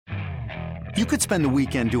You could spend the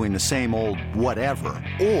weekend doing the same old whatever,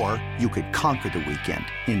 or you could conquer the weekend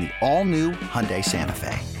in the all-new Hyundai Santa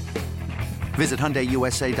Fe. Visit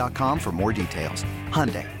HyundaiUSA.com for more details.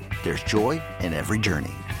 Hyundai, there's joy in every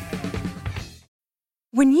journey.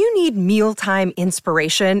 When you need mealtime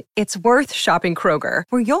inspiration, it's worth shopping Kroger,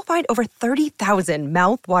 where you'll find over 30,000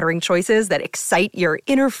 mouth-watering choices that excite your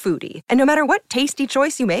inner foodie. And no matter what tasty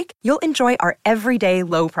choice you make, you'll enjoy our everyday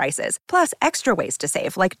low prices, plus extra ways to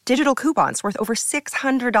save, like digital coupons worth over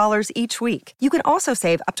 $600 each week. You can also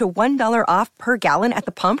save up to $1 off per gallon at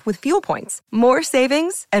the pump with fuel points. More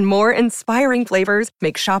savings and more inspiring flavors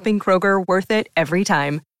make shopping Kroger worth it every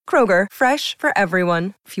time. Kroger, fresh for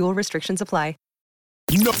everyone. Fuel restrictions apply.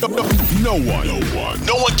 No one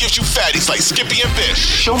gives you fatties like Skippy and Bish.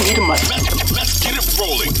 Show me the money. Let's get it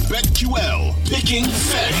rolling. BetQL, picking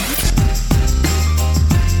fatties.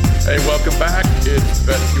 Hey, welcome back. It's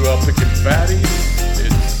BetQL Picking Fatties.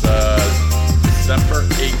 It's December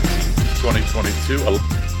 18th, 2022,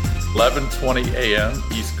 11:20 a.m.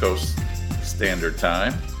 East Coast Standard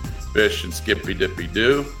Time. Bish and Skippy Dippy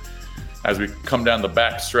Doo. As we come down the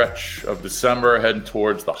back stretch of December, heading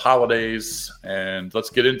towards the holidays. And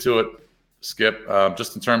let's get into it, Skip.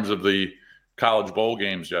 Just in terms of the college bowl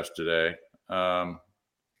games yesterday,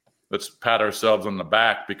 let's pat ourselves on the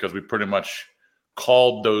back because we pretty much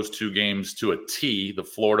called those two games to a T, the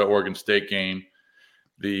Florida-Oregon State game,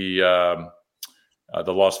 the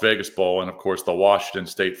Las Vegas Bowl, and, of course, the Washington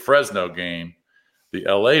State-Fresno game. The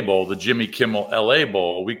LA Bowl, the Jimmy Kimmel LA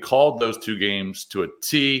Bowl, we called those two games to a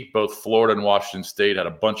T. Both Florida and Washington State had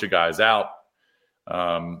a bunch of guys out,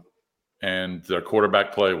 and their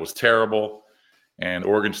quarterback play was terrible. And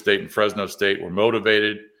Oregon State and Fresno State were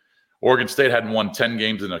motivated. Oregon State hadn't won 10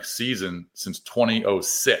 games in a season since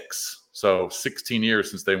 2006. So 16 years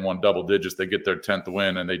since they won double digits. They get their 10th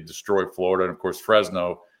win, and they destroy Florida. And, of course,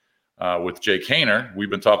 Fresno with Jake Haener, we've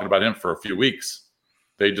been talking about him for a few weeks.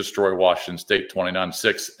 They destroy Washington State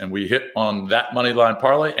 29-6, and we hit on that money line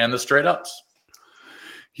parlay and the straight ups.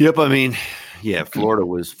 Yep, I mean, yeah, Florida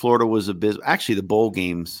was a bit. Actually, the bowl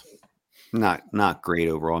games not great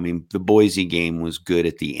overall. I mean, the Boise game was good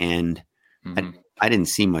at the end. Mm-hmm. I didn't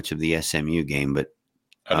see much of the SMU game, but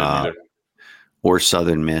I didn't either. Or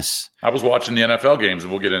Southern Miss. I was watching the NFL games,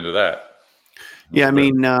 and we'll get into that. Yeah, I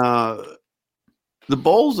mean, the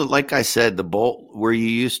bowls, like I said, the bowl where you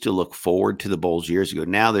used to look forward to the bowls years ago.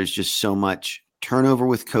 Now there's just so much turnover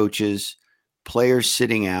with coaches, players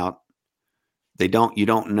sitting out. You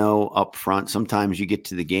don't know up front. Sometimes you get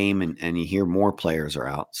to the game and you hear more players are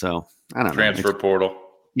out. So I don't know. Transfer portal.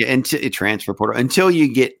 Yeah, transfer portal until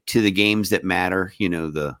you get to the games that matter. You know,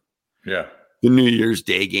 the New Year's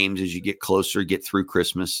Day games as you get closer, get through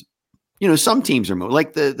Christmas. You know, some teams are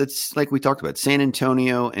like that's like we talked about San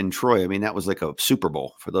Antonio and Troy. I mean, that was like a Super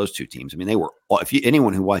Bowl for those two teams. I mean, they were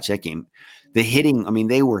anyone who watched that game, the hitting. I mean,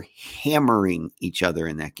 they were hammering each other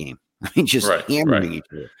in that game. I mean, just hammering each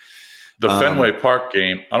other. The Fenway Park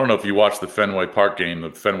game. I don't know if you watched the Fenway Park game,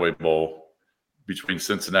 the Fenway Bowl between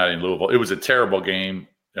Cincinnati and Louisville. It was a terrible game.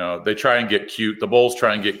 You know, they try and get cute. The Bulls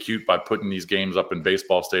try and get cute by putting these games up in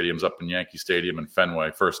baseball stadiums, up in Yankee Stadium and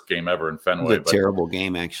Fenway. First game ever in Fenway. It was a terrible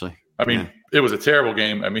game, actually. I mean, It was a terrible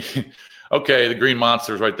game. I mean, okay, the Green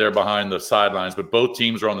Monster's right there behind the sidelines, but both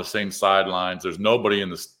teams are on the same sidelines. There's nobody in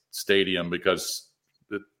the stadium because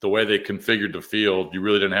the way they configured the field, you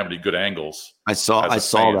really didn't have any good angles. I saw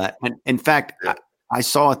that. And in fact, I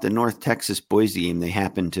saw at the North Texas Boise game, they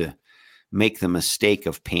happened to make the mistake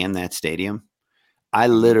of pan that stadium. I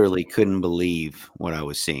literally couldn't believe what I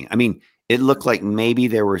was seeing. I mean, it looked like maybe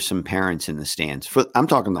there were some parents in the stands. I'm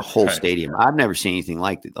talking the whole stadium. I've never seen anything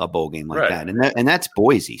like a bowl game like that. And that's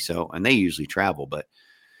Boise. So, and they usually travel, but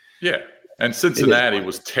yeah. And Cincinnati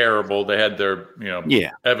was terrible. They had their,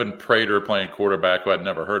 Evan Prater playing quarterback who I'd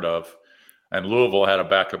never heard of. And Louisville had a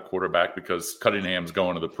backup quarterback because Cunningham's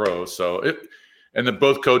going to the pros. So and then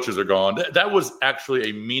both coaches are gone. That was actually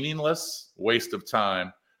a meaningless waste of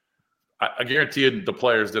time. I guarantee you the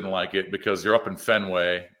players didn't like it because you're up in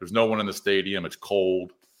Fenway. There's no one in the stadium. It's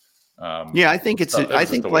cold. I think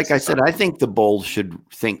like I said, I think the Bulls should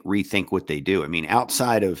rethink what they do. I mean,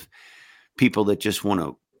 outside of people that just want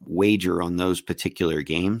to wager on those particular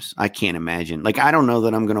games, I can't imagine. Like, I don't know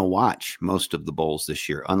that I'm going to watch most of the Bulls this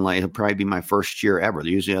year. Unlike it'll probably be my first year ever.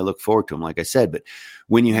 Usually I look forward to them, like I said. But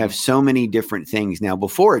when you have so many different things now,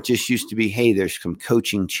 before it just used to be, hey, there's some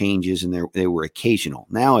coaching changes and they were occasional.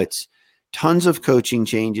 Now it's tons of coaching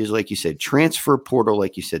changes, like you said, transfer portal,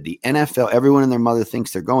 like you said, the NFL, everyone and their mother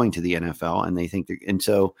thinks they're going to the NFL and they think and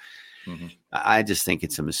so I just think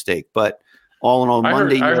it's a mistake. But all in all,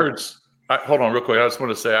 hold on real quick. I just want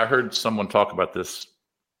to say, I heard someone talk about this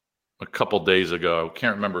a couple days ago. I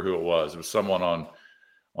can't remember who it was. It was someone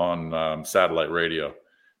on satellite radio.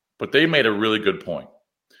 But they made a really good point.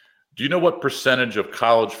 Do you know what percentage of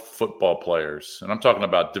college football players, and I'm talking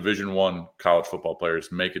about Division I college football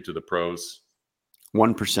players, make it to the pros?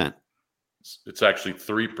 1%. It's actually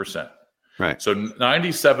 3%. Right. So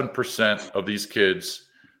 97% of these kids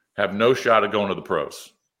have no shot at going to the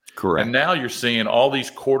pros. Correct. And now you're seeing all these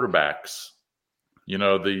quarterbacks, the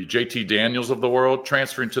JT Daniels of the world,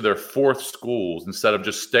 transferring to their fourth schools instead of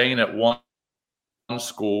just staying at one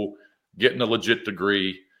school, getting a legit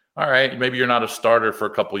degree. All right, maybe you're not a starter for a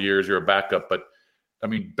couple of years, you're a backup, but I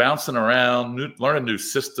mean, bouncing around, learning new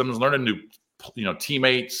systems, learning new,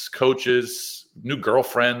 teammates, coaches, new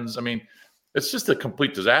girlfriends. I mean, it's just a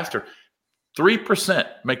complete disaster. 3%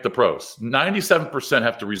 make the pros. 97%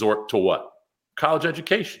 have to resort to what? College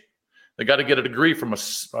education. They got to get a degree from a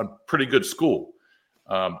pretty good school.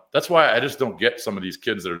 That's why I just don't get some of these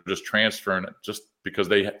kids that are just transferring just because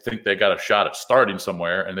they think they got a shot at starting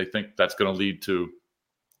somewhere and they think that's going to lead to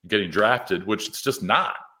getting drafted, which it's just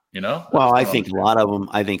not, Well, I think a lot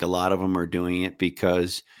of them are doing it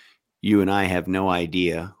because you and I have no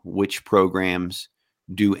idea which programs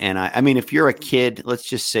do NIL. I mean, if you're a kid, let's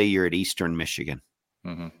just say you're at Eastern Michigan,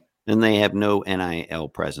 then they have no NIL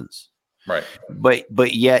presence. Right.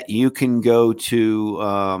 But yet you can go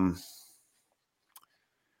to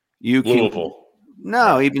Louisville.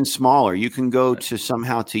 No, even smaller. You can go to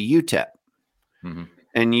UTEP.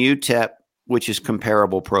 And UTEP, which is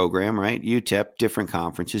comparable program, right? UTEP, different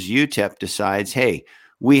conferences. UTEP decides, hey,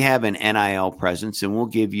 we have an NIL presence and we'll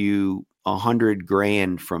give you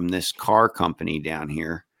 $100,000 from this car company down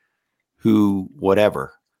here who,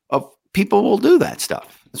 whatever. People will do that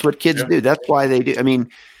stuff. That's what kids do. That's why they do. I mean,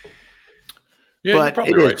 yeah, you're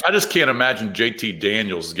probably right. I just can't imagine JT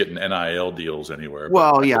Daniels getting NIL deals anywhere.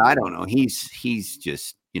 Well, yeah, I don't know. He's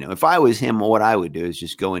just, if I was him, what I would do is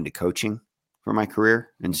just go into coaching for my career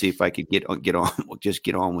and see if I could get on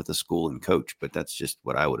with the school and coach. But that's just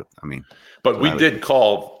what I would have. I mean, but we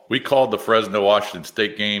called the Fresno Washington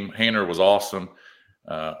State game. Haener was awesome.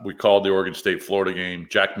 We called the Oregon State Florida game.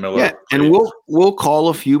 Jack Miller. Yeah, and we'll call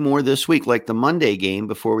a few more this week, like the Monday game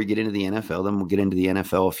before we get into the NFL. Then we'll get into the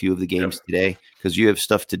NFL, a few of the games today, because you have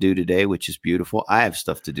stuff to do today, which is beautiful. I have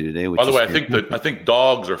stuff to do today. Which By the way, I think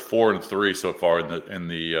Dogs are 4-3 so far in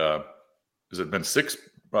the. Has it been 6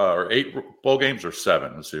 or 8 bowl games or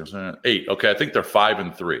 7? Let's see, 8. Okay, I think they're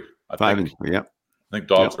 5-3. 5-3. Yep. I think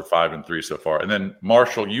Dogs are 5-3 so far, and then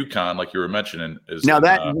Marshall UConn, like you were mentioning, is now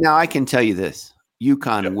I can tell you this.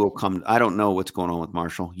 UConn will come. I don't know what's going on with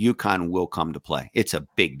Marshall. UConn will come to play. It's a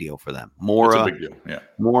big deal for them. It's a big deal. Yeah.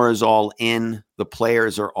 Mora's all in. The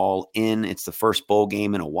players are all in. It's the first bowl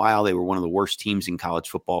game in a while. They were one of the worst teams in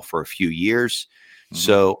college football for a few years.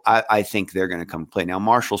 So I think they're going to come play. Now,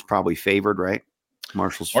 Marshall's probably favored, right?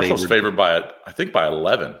 Marshall's favored by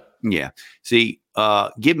 11. Yeah. See,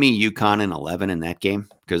 give me UConn in 11 in that game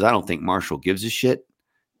because I don't think Marshall gives a shit.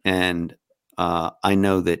 And I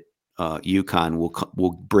know that UConn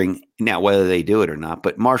will bring now whether they do it or not,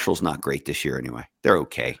 but Marshall's not great this year anyway. They're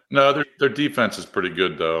okay. No, their defense is pretty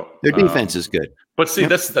good though. Their defense is good. But see,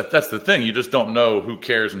 that's the thing. You just don't know who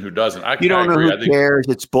cares and who doesn't. You don't know who cares.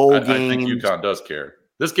 It's bowl games. I think UConn does care.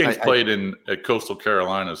 This game's played at Coastal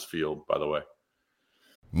Carolina's field, by the way.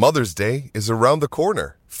 Mother's Day is around the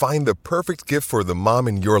corner. Find the perfect gift for the mom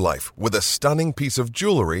in your life with a stunning piece of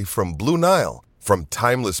jewelry from Blue Nile. From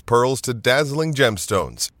timeless pearls to dazzling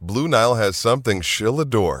gemstones, Blue Nile has something she'll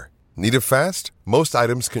adore. Need it fast? Most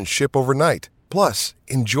items can ship overnight. Plus,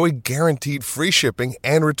 enjoy guaranteed free shipping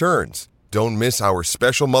and returns. Don't miss our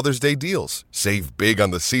special Mother's Day deals. Save big on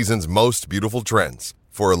the season's most beautiful trends.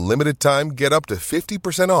 For a limited time, get up to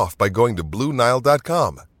 50% off by going to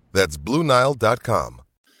BlueNile.com. That's BlueNile.com.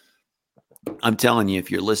 I'm telling you, if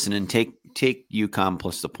you're listening, take UConn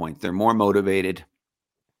plus the point. They're more motivated.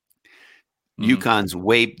 UConn's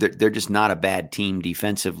they're just not a bad team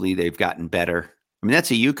defensively. They've gotten better. I mean,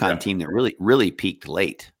 that's a UConn team that really, really peaked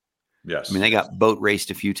late. Yes. I mean, they got boat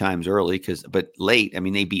raced a few times early but late. I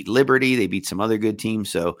mean, they beat Liberty. They beat some other good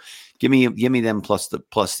teams. So give me them plus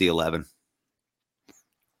the 11.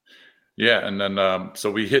 Yeah. And then,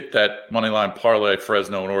 so we hit that money line parlay,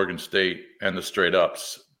 Fresno and Oregon State and the straight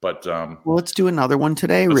ups, but, well, let's do another one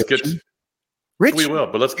today. Rich. We will,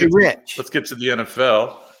 but let's get to the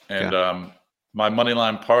NFL and, my money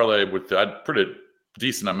line parlay I'd put a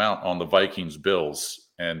decent amount on the Vikings Bills,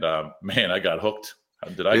 and man, I got hooked.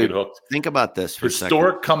 Did I get hooked? Think about this for Historic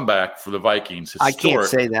a second. Comeback for the Vikings. I can't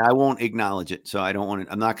say that. I won't acknowledge it. So I don't want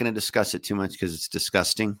to. I'm not going to discuss it too much because it's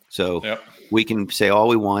disgusting. So we can say all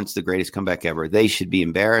we want. It's the greatest comeback ever. They should be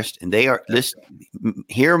embarrassed. And they are.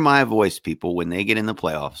 Hear my voice, people, when they get in the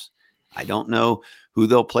playoffs. I don't know who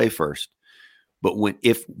they'll play first. But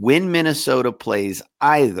when Minnesota plays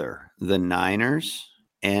either the Niners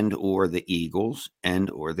and or the Eagles and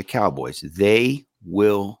or the Cowboys, they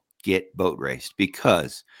will get boat raced,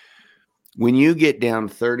 because when you get down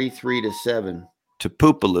 33-7 to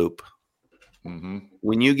Poopaloop,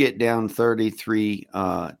 when you get down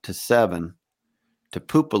 33-7 to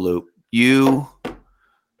Poopaloop,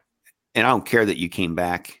 and I don't care that you came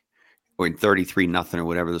back or in 33-0 or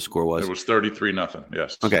whatever the score was. It was 33-0.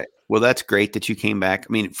 Yes. Okay. Well, that's great that you came back.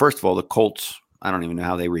 I mean, first of all, the Colts, I don't even know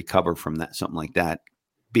how they recover from that, something like that,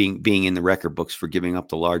 being in the record books for giving up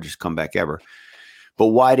the largest comeback ever. But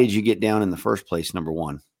why did you get down in the first place? Number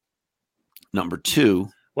one. Number two.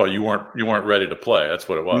 Well, you weren't ready to play. That's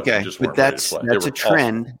what it was. Okay, but that's a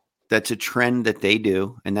trend. Awesome. That's a trend that they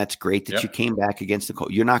do, and that's great that you came back against the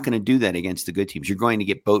Colts. You're not going to do that against the good teams. You're going to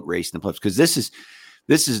get boat raced in the playoffs, because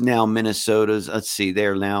this is now Minnesota's. Let's see,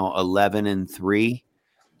 they're now 11-3,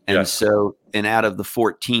 and so out of the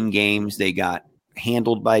 14 games, they got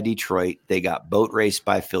handled by Detroit, they got boat raced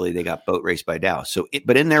by Philly, they got boat raced by Dallas. So,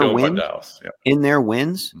 but in their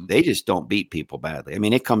wins, they just don't beat people badly. I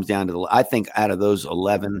mean, it comes down to I think out of those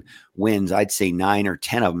 11 wins, I'd say 9 or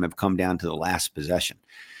 10 of them have come down to the last possession.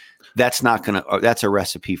 That's a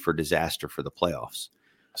recipe for disaster for the playoffs.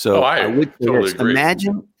 So I would totally agree.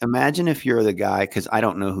 Imagine if you're the guy, because I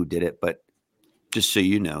don't know who did it, but just so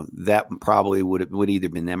you know, that probably would either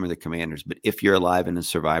been them or the Commanders. But if you're alive in the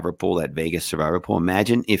survivor pool, that Vegas survivor pool,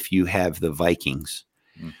 imagine if you have the Vikings.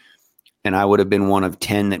 And I would have been one of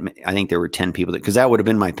 10 I think there were 10 people because that would have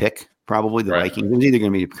been my pick, probably the Vikings. It was either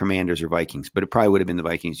going to be the Commanders or Vikings, but it probably would have been the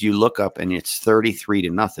Vikings. You look up and it's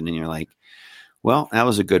 33-0, and you're like, well, that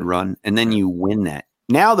was a good run. And then you win that.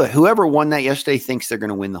 Now whoever won that yesterday thinks they're going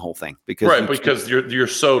to win the whole thing because you're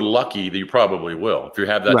so lucky that you probably will if you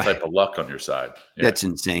have that type of luck on your side. Yeah. That's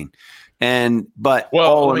insane. But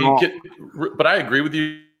I agree with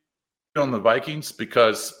you on the Vikings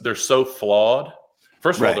because they're so flawed.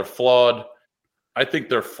 First of all, they're flawed. I think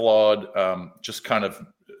they're flawed. Just kind of,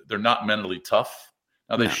 they're not mentally tough.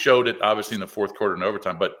 Now they showed it obviously in the fourth quarter and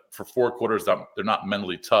overtime, but for 4 quarters, they're not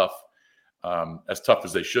mentally tough, as tough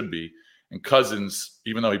as they should be. And Cousins,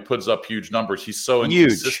 even though he puts up huge numbers, he's so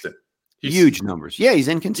inconsistent. Huge numbers. Yeah, he's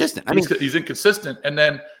inconsistent. He's inconsistent. And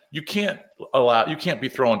then you can't be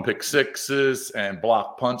throwing pick sixes and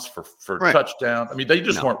block punts for touchdown. I mean, they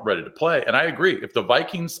just weren't ready to play. And I agree. If the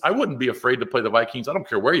Vikings, I wouldn't be afraid to play the Vikings. I don't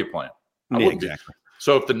care where you play them. I wouldn't be.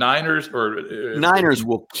 So if the Niners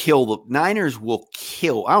will kill I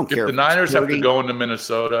don't care. If the Niners have to go into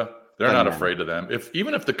Minnesota, they're not afraid of them.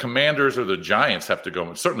 Even if the Commanders or the Giants have to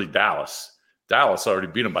go, certainly Dallas already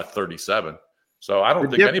beat them by 37. So I don't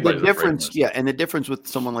think anybody's afraid of them. Yeah, and the difference with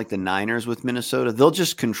someone like the Niners with Minnesota, they'll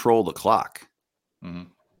just control the clock. Mm-hmm.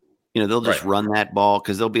 They'll just run that ball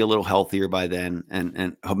because they'll be a little healthier by then,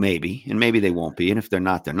 and maybe they won't be. And if they're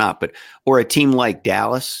not, they're not. Or a team like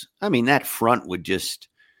Dallas, I mean, that front would just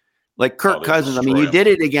like Kirk Cousins. I mean, you did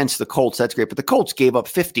it against the Colts. That's great, but the Colts gave up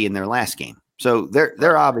 50 in their last game. So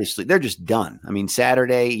they're obviously just done. I mean,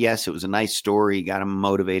 Saturday, yes, it was a nice story, got them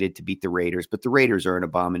motivated to beat the Raiders, but the Raiders are an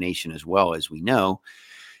abomination as well, as we know.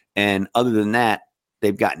 And other than that,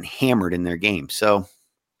 they've gotten hammered in their game. So,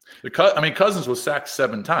 Cousins was sacked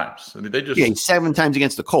 7 times. I mean, 7 times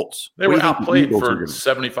against the Colts. They were outplayed for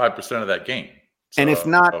 75% of that game. So, and if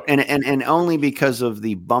not, and only because of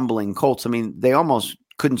the bumbling Colts. I mean, they almost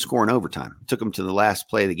couldn't score in overtime. It took them to the last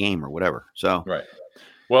play of the game or whatever. So right.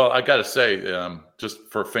 Well, I got to say, just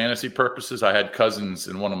for fantasy purposes, I had Cousins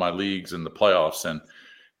in one of my leagues in the playoffs, and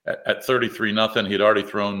at 33-0, he had already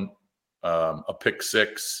thrown a pick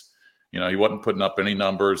 6. He wasn't putting up any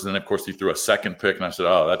numbers. And then, of course, he threw a second pick, and I said,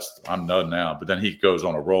 I'm done now. But then he goes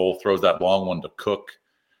on a roll, throws that long one to Cook,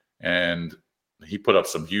 and he put up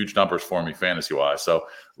some huge numbers for me fantasy-wise. So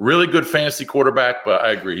really good fantasy quarterback, but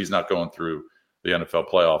I agree, he's not going through the NFL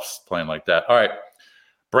playoffs playing like that. All right.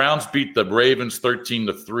 Browns beat the Ravens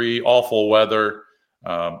 13-3. Awful weather.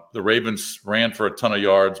 The Ravens ran for a ton of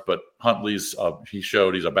yards, but Huntley's he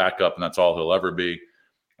showed he's a backup, and that's all he'll ever be.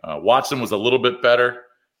 Watson was a little bit better,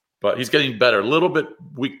 but he's getting better a little bit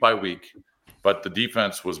week by week. But the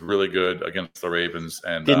defense was really good against the Ravens.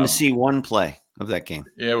 And didn't see one play of that game.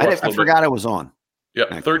 Yeah, I forgot it was on. Yeah,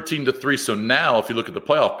 13-3. So now, if you look at the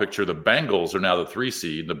playoff picture, the Bengals are now the 3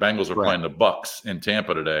 seed. The Bengals are playing the Bucs in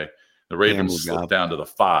Tampa today. The Ravens slipped down to the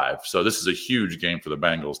 5. So this is a huge game for the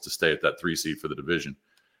Bengals to stay at that 3 seed for the division.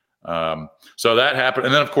 So that happened.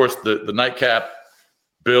 And then, of course, the nightcap,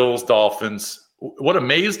 Bills, Dolphins. What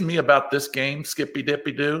amazed me about this game, Skippy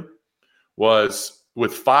Dippy Doo, was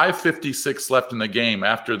with 5:56 left in the game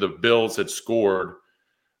after the Bills had scored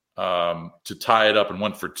to tie it up and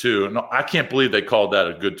went for 2. And I can't believe they called that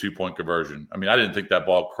a good 2-point conversion. I mean, I didn't think that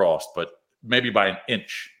ball crossed, but maybe by an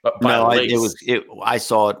inch. I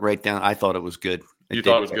saw it right down. I thought it was good. You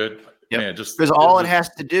thought it was good? Yep. Man, just because all it has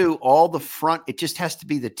to do, all the front, it just has to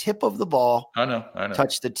be the tip of the ball. I know.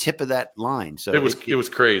 Touch the tip of that line. So it was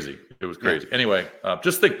crazy. It was crazy. Yeah. Anyway,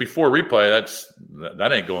 just think before replay,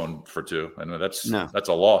 that ain't going for 2. I know that's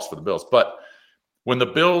a loss for the Bills. But when the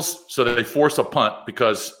Bills, so they force a punt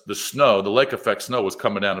because the lake effect snow was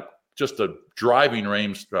coming down, just a driving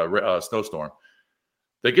rain snowstorm.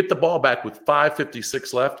 They get the ball back with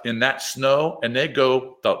 5:56 left in that snow, and they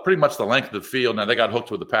go pretty much the length of the field. Now, they got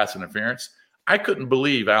hooked with the pass interference. I couldn't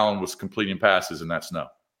believe Allen was completing passes in that snow.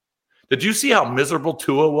 Did you see how miserable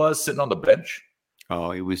Tua was sitting on the bench?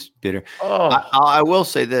 Oh, he was bitter. Oh. I will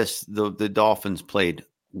say this. The Dolphins played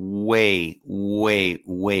way, way,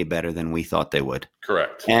 way better than we thought they would.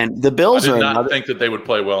 Correct. And the Bills I did not think that they would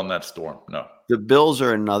play well in that storm. No. The Bills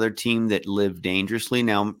are another team that live dangerously.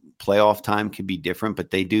 Now, playoff time could be different,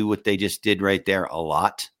 but they do what they just did right there a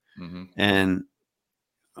lot. Mm-hmm. And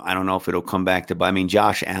I don't know if it'll come back to – I mean,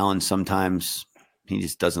 Josh Allen sometimes he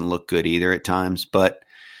just doesn't look good either at times, but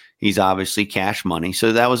he's obviously cash money.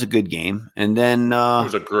 So that was a good game. And then it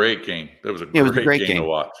was a great game. It was a great game to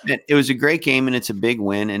watch. It was a great game, and it's a big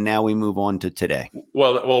win. And now we move on to today.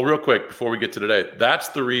 Well, real quick before we get to today, that's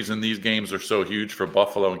the reason these games are so huge for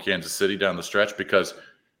Buffalo and Kansas City down the stretch, because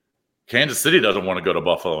Kansas City doesn't want to go to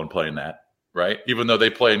Buffalo and play in that, right? Even though they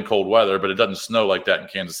play in cold weather, but it doesn't snow like that in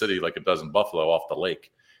Kansas City like it does in Buffalo off the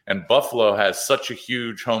lake. And Buffalo has such a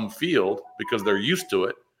huge home field because they're used to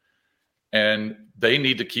it. And they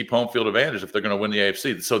need to keep home field advantage if they're going to win the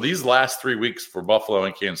AFC. So these last 3 weeks for Buffalo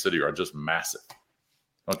and Kansas City are just massive.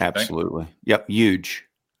 Absolutely. Yep. Huge.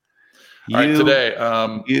 All right, today,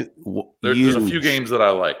 there's a few games that I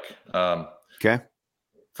like. Okay.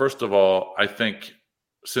 First of all, I think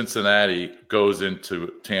Cincinnati goes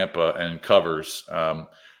into Tampa and covers.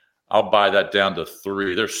 I'll buy that down to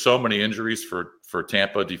 3. There's so many injuries for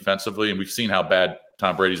Tampa defensively, and we've seen how bad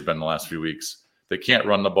Tom Brady's been the last few weeks. They can't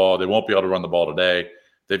run the ball. They won't be able to run the ball today.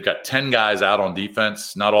 They've got 10 guys out on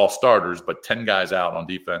defense, not all starters, but 10 guys out on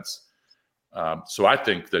defense. So I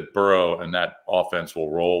think that Burrow and that offense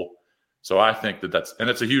will roll. So I think and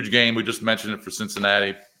it's a huge game. We just mentioned it for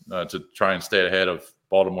Cincinnati to try and stay ahead of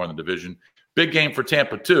Baltimore in the division. Big game for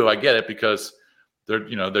Tampa too. I get it because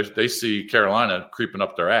they see Carolina creeping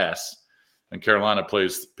up their ass, and Carolina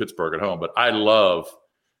plays Pittsburgh at home. But I love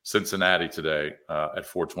Cincinnati today at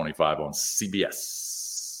 4:25 on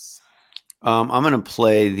CBS. I'm going to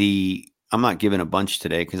play I'm not giving a bunch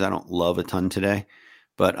today because I don't love a ton today,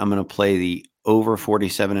 but I'm going to play the over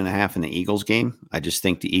 47.5 in the Eagles game. I just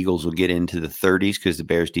think the Eagles will get into the 30s because the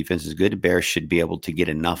Bears defense is good. The Bears should be able to get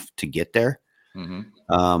enough to get there.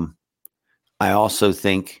 Mm-hmm. I also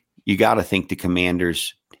think you got to think the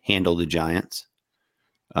Commanders handle the Giants.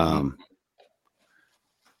 I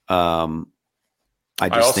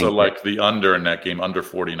also like the under in that game, under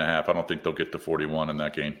 40.5. I don't think they'll get to 41 in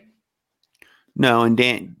that game. No, and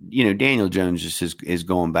Daniel Jones just is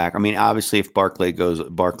going back. I mean, obviously, if Barkley goes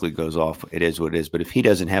off, it is what it is. But if he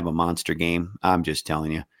doesn't have a monster game, I'm just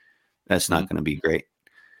telling you, that's not going to be great.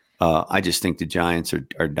 I just think the Giants are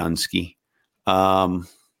Dunsky.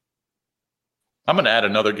 I'm going to add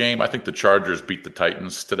another game. I think the Chargers beat the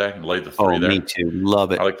Titans today and lay the 3 there. Me too.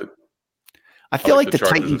 Love it. I feel like the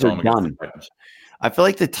Titans are done. I feel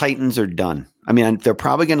like the Titans are done. I mean, they're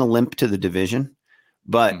probably going to limp to the division,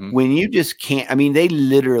 but when you just can't, I mean, they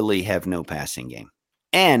literally have no passing game.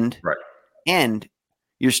 And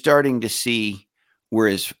you're starting to see,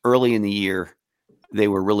 whereas early in the year, they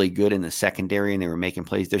were really good in the secondary and they were making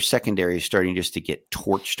plays. Their secondary is starting just to get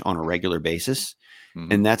torched on a regular basis.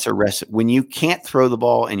 And that's a recipe. When you can't throw the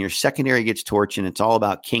ball and your secondary gets torched and it's all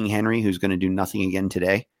about King Henry, who's going to do nothing again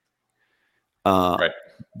today.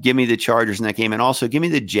 Give me the Chargers in that game. And also give me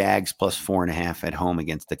the Jags plus 4.5 at home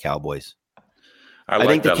against the Cowboys. I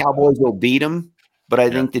think the Cowboys will beat them, but I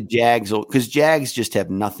think the Jags will, because Jags just have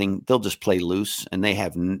nothing. They'll just play loose and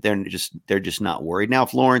they're just not worried. Now,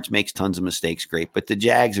 if Lawrence makes tons of mistakes, great. But the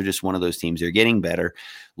Jags are just one of those teams. They're getting better.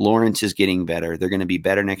 Lawrence is getting better. They're going to be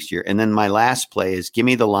better next year. And then my last play is give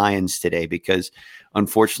me the Lions today, because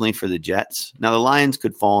unfortunately for the Jets, now the Lions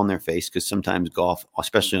could fall on their face because sometimes golf,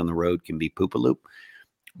 especially on the road, can be poop-a-loop.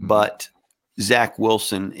 But Zach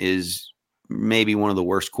Wilson is maybe one of the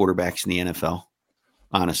worst quarterbacks in the NFL.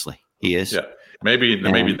 Honestly, he is. Yeah, maybe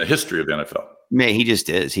in the history of the NFL. He just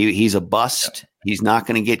is. He's a bust. Yeah. He's not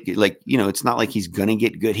going to get it's not like he's going to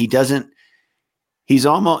get good. He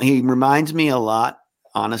reminds me a lot,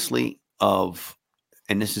 honestly, of,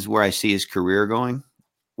 and this is where I see his career going,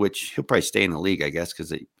 which he'll probably stay in the league, I guess,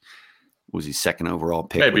 because was he second overall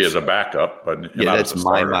pick? Maybe as a backup, but yeah, that's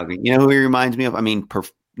mind-boggling. You know who he reminds me of? I mean,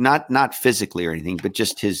 not physically or anything, but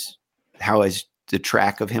just how the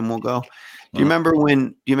track of him will go. Do you remember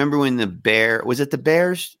when the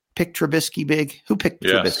Bears picked Trubisky big? Who picked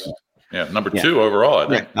Trubisky? Yeah, number 2 overall, I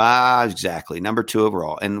think. Exactly. Number 2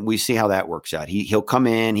 overall. And we see how that works out. He'll come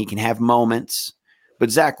in, he can have moments,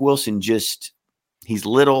 but Zach Wilson he's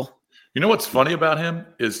little. You know what's funny about him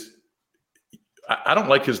is I don't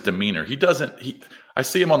like his demeanor. I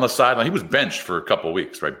see him on the sideline. He was benched for a couple of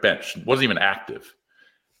weeks, right? Benched. Wasn't even active.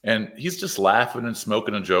 And he's just laughing and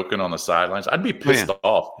smoking and joking on the sidelines. I'd be pissed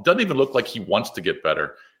off. It doesn't even look like he wants to get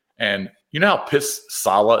better. And you know how pissed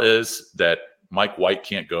Saleh is that Mike White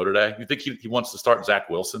can't go today? You think he wants to start Zach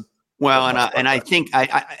Wilson? Well, I think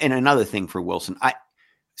another thing for Wilson,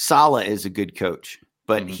 Saleh is a good coach,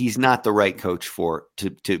 but he's not the right coach for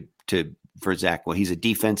Zach. Well, he's a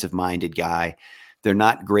defensive minded guy. They're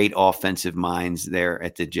not great offensive minds there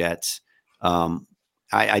at the Jets.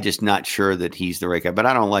 I just not sure that he's the right guy, but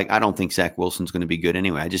I don't think Zach Wilson's going to be good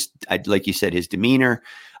anyway. I like you said, his demeanor,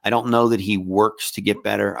 I don't know that he works to get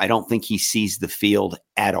better. I don't think he sees the field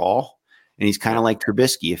at all. And he's kind of like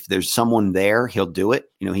Trubisky. If there's someone there, he'll do it.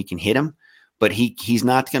 He can hit him, but he's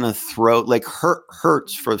not going to throw like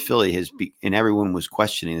Hurts for Philly and everyone was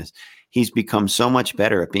questioning this. He's become so much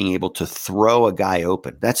better at being able to throw a guy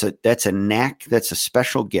open. That's a knack. That's a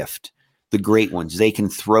special gift. The great ones, they can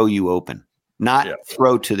throw you open. Not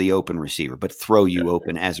throw to the open receiver, but throw you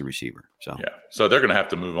open as a receiver. So they're going to have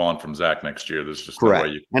to move on from Zach next year. There's just correct.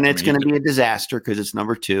 No way and it's going to be a disaster because it's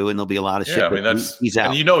number 2, and there'll be a lot of shit. I mean, he's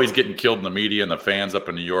out. And he's getting killed in the media and the fans up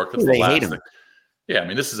in New York. That's they hate him. Thing. Yeah, I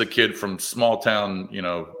mean, this is a kid from small town,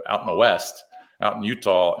 out in the West, out in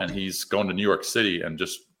Utah, and he's going to New York City and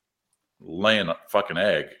just laying a fucking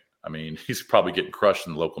egg. I mean, he's probably getting crushed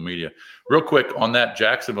in the local media. Real quick on that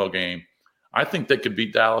Jacksonville game. I think they could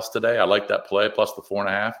beat Dallas today. I like that play plus the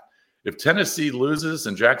 4.5. If Tennessee loses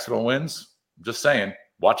and Jacksonville wins, I'm just saying,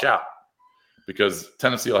 watch out because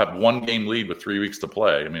Tennessee will have 1 game lead with 3 weeks to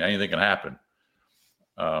play. I mean, anything can happen.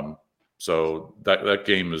 So that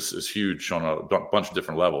game is huge on a bunch of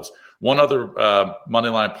different levels. One other money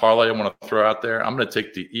line parlay I want to throw out there. I'm going to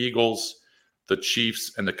take the Eagles, the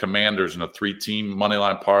Chiefs, and the Commanders in a 3-team money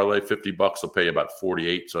line parlay. $50 will pay you about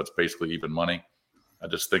 48, so it's basically even money. I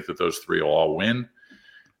just think that those 3 will all win.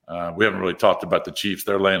 We haven't really talked about the Chiefs.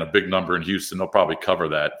 They're laying a big number in Houston. They'll probably cover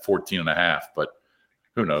that 14.5, but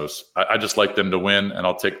who knows? I just like them to win, and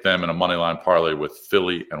I'll take them in a money line parlay with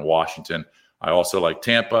Philly and Washington. I also like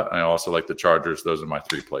Tampa, and I also like the Chargers. Those are my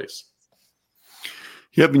 3 plays.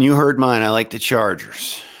 Yep, and you heard mine. I like the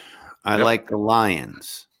Chargers. I like the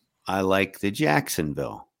Lions. I like the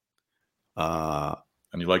Jacksonville.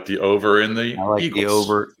 And you like the over in the I like Eagles. The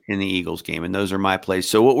over in the Eagles game, and those are my plays.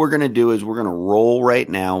 So what we're going to do is we're going to roll right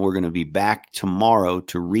now. We're going to be back tomorrow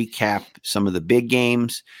to recap some of the big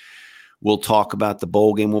games. We'll talk about the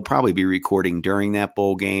bowl game. We'll probably be recording during that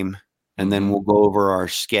bowl game, and then we'll go over our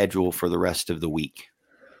schedule for the rest of the week.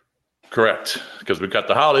 Correct, because we've got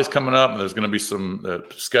the holidays coming up, and there's going to be some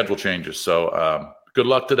schedule changes. So good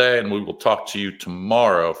luck today, and we will talk to you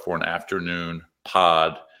tomorrow for an afternoon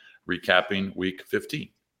pod recapping week 15.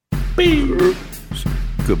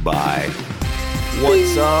 Goodbye.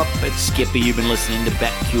 What's up? It's Skippy. You've been listening to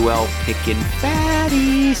BetQL Pickin'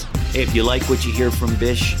 Fatties. If you like what you hear from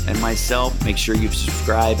Bish and myself, make sure you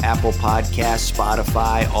subscribe. Apple Podcasts,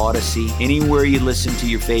 Spotify, Odyssey, anywhere you listen to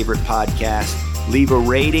your favorite podcast. Leave a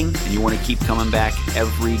rating, and you want to keep coming back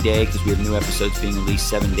every day because we have new episodes being at least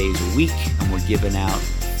 7 days a week, and we're giving out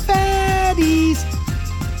fatties.